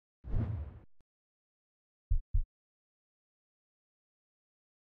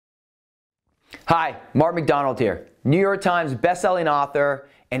Hi, Mark Macdonald here, New York Times bestselling author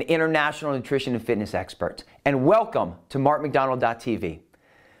and international nutrition and fitness expert. And welcome to markmacdonald.tv.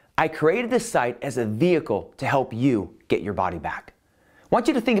 I created this site as a vehicle to help you get your body back. I want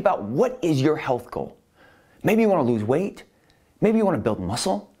you to think about, what is your health goal? Maybe you want to lose weight. Maybe you want to build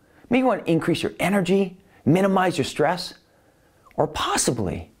muscle. Maybe you want to increase your energy, minimize your stress. Or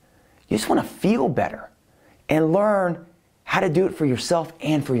possibly, you just want to feel better and learn how to do it for yourself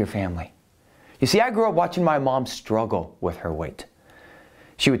and for your family. You see, I grew up watching my mom struggle with her weight.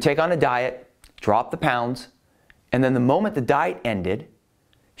 She would take on a diet, drop the pounds, and then the moment the diet ended,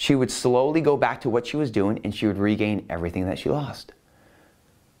 she would slowly go back to what she was doing and she would regain everything that she lost.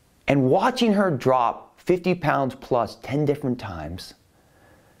 And watching her drop 50 pounds plus 10 different times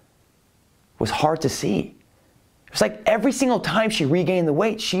was hard to see. It was like every single time she regained the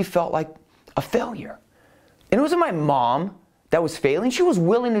weight, she felt like a failure. And it wasn't my mom that was failing. She was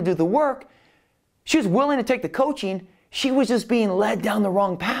willing to do the work. She was willing to take the coaching. She was just being led down the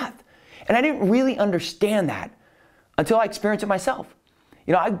wrong path. And I didn't really understand that until I experienced it myself.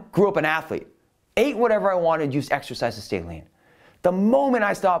 You know, I grew up an athlete, ate whatever I wanted, used exercise to stay lean. The moment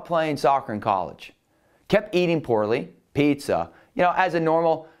I stopped playing soccer in college, kept eating poorly, pizza, you know, as a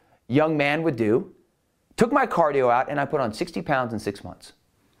normal young man would do, took my cardio out, and I put on 60 pounds in 6 months.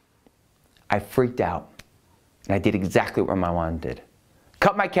 I freaked out, and I did exactly what my mom did.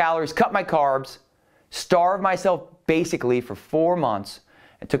 Cut my calories, cut my carbs, starved myself basically for 4 months,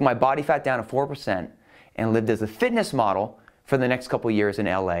 and took my body fat down to 4%, and lived as a fitness model for the next couple years in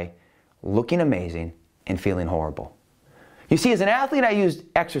LA, looking amazing and feeling horrible. You see, as an athlete, I used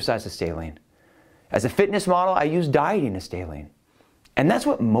exercise to stay lean. As a fitness model, I used dieting to stay lean. And that's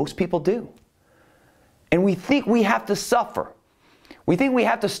what most people do. And we think we have to suffer. We think we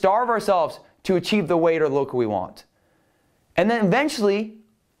have to starve ourselves to achieve the weight or look we want. And then eventually,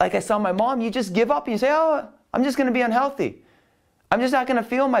 like I saw my mom, you just give up and you say, oh, I'm just going to be unhealthy. I'm just not going to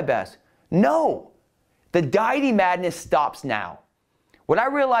feel my best. No, the dieting madness stops now. What I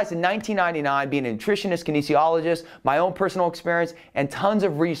realized in 1999, being a nutritionist, kinesiologist, my own personal experience, and tons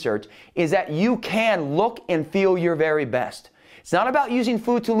of research, is that you can look and feel your very best. It's not about using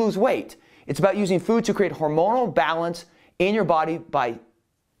food to lose weight. It's about using food to create hormonal balance in your body by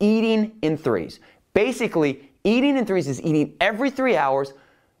eating in threes. Basically, eating in threes is eating every 3 hours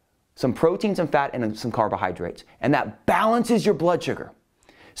some protein, some fat, and some carbohydrates. And that balances your blood sugar.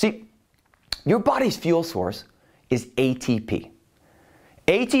 See, your body's fuel source is ATP.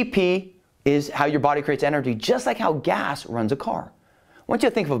 ATP is how your body creates energy, just like how gas runs a car. I want you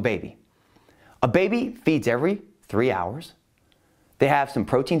to think of a baby. A baby feeds every 3 hours. They have some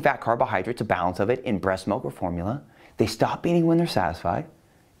protein, fat, carbohydrates, a balance of it in breast milk or formula. They stop eating when they're satisfied,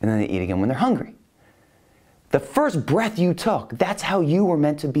 and then they eat again when they're hungry. The first breath you took, that's how you were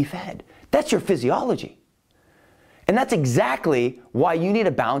meant to be fed. That's your physiology. And that's exactly why you need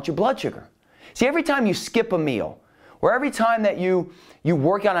to balance your blood sugar. See, every time you skip a meal, or every time that you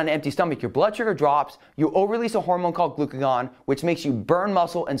work out on an empty stomach, your blood sugar drops, you over-release a hormone called glucagon, which makes you burn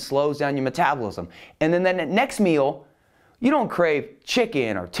muscle and slows down your metabolism. And then that next meal, you don't crave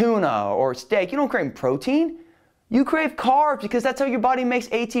chicken or tuna or steak. You don't crave protein. You crave carbs because that's how your body makes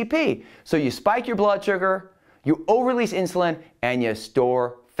ATP. So you spike your blood sugar, you over-release insulin, and you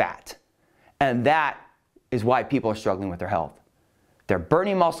store fat. And that is why people are struggling with their health. They're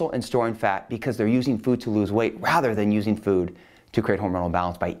burning muscle and storing fat because they're using food to lose weight rather than using food to create hormonal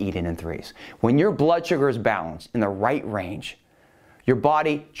balance by eating in threes. When your blood sugar is balanced in the right range, your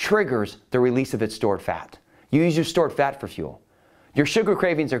body triggers the release of its stored fat. You use your stored fat for fuel. Your sugar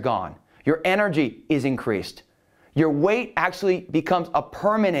cravings are gone. Your energy is increased. Your weight actually becomes a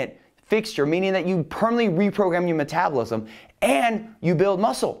permanent fixture, meaning that you permanently reprogram your metabolism and you build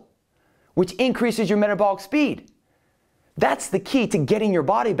muscle, which increases your metabolic speed. That's the key to getting your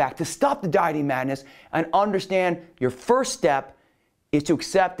body back, to stop the dieting madness and understand your first step is to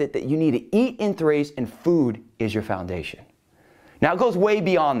accept it that you need to eat in threes and food is your foundation. Now it goes way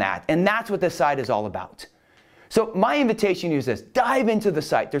beyond that, and that's what this site is all about. So my invitation to you is this: dive into the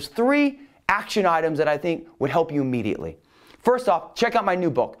site. There's 3 action items that I think would help you immediately. First off, check out my new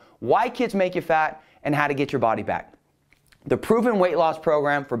book, Why Kids Make You Fat and How to Get Your Body Back. The proven weight loss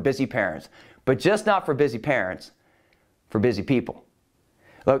program for busy parents, but just not for busy parents, for busy people.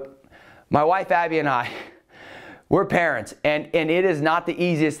 Look, my wife Abby and I, we're parents, and it is not the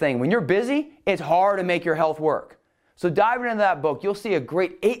easiest thing. When you're busy, it's hard to make your health work. So diving into that book, you'll see a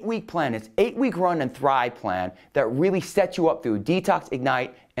great 8-week plan. It's 8-week run and thrive plan that really sets you up through detox,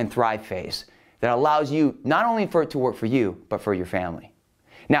 ignite, and thrive phase that allows you not only for it to work for you, but for your family.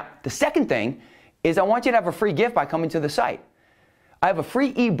 Now, the second thing is I want you to have a free gift by coming to the site. I have a free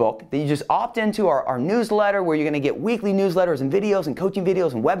ebook that you just opt into our newsletter, where you're going to get weekly newsletters and videos and coaching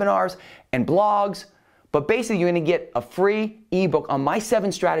videos and webinars and blogs. But basically, you're going to get a free ebook on my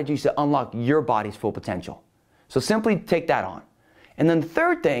 7 strategies to unlock your body's full potential. So simply take that on. And then the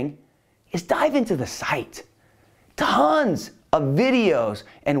third thing is dive into the site. Tons of videos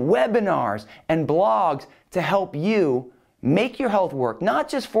and webinars and blogs to help you make your health work, not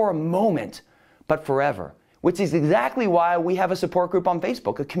just for a moment, but forever. Which is exactly why we have a support group on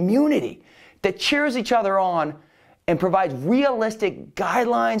Facebook, a community that cheers each other on and provides realistic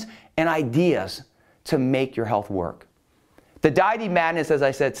guidelines and ideas to make your health work. The dieting madness, as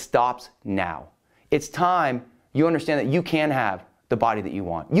I said, stops now. It's time you understand that you can have the body that you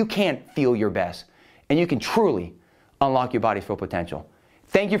want. You can feel your best, and you can truly unlock your body's full potential.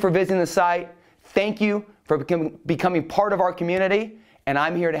 Thank you for visiting the site. Thank you for becoming part of our community, and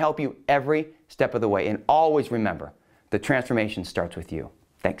I'm here to help you every step of the way. And always remember, the transformation starts with you.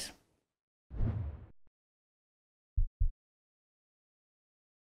 Thanks.